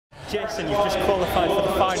Jason, you've just qualified for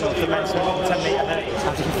the final of the men's 110 metre hurdles.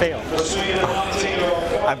 How do you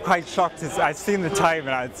feel? I'm quite shocked. I've seen the time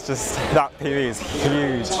and it's just, that PB is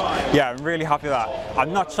huge. Yeah, I'm really happy with that.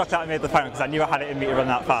 I'm not shocked that I made the final because I knew I had it in me to run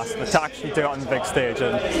that fast, but to actually do it on the big stage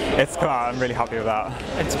and it's come out, I'm really happy with that.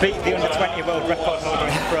 And to beat the under 20 world record holder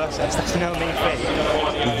in the process, that's no mean feat.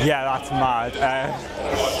 Yeah, that's mad.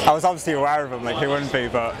 I was obviously aware of him, like who wouldn't be,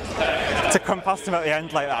 but to come past him at the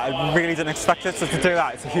end like that, I really didn't expect it. So to do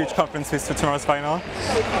that, it's a huge confidence boost for tomorrow's final.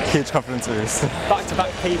 Huge confidence boost.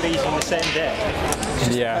 Back-to-back PBs on the same day.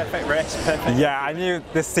 Yeah. Perfect race, perfect. Yeah, I knew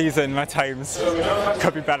this season my times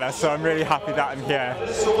could be better, so I'm really happy that I'm here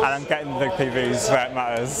and I'm getting the big PBs where it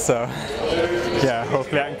matters. So yeah,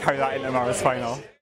 hopefully I can carry that into tomorrow's final.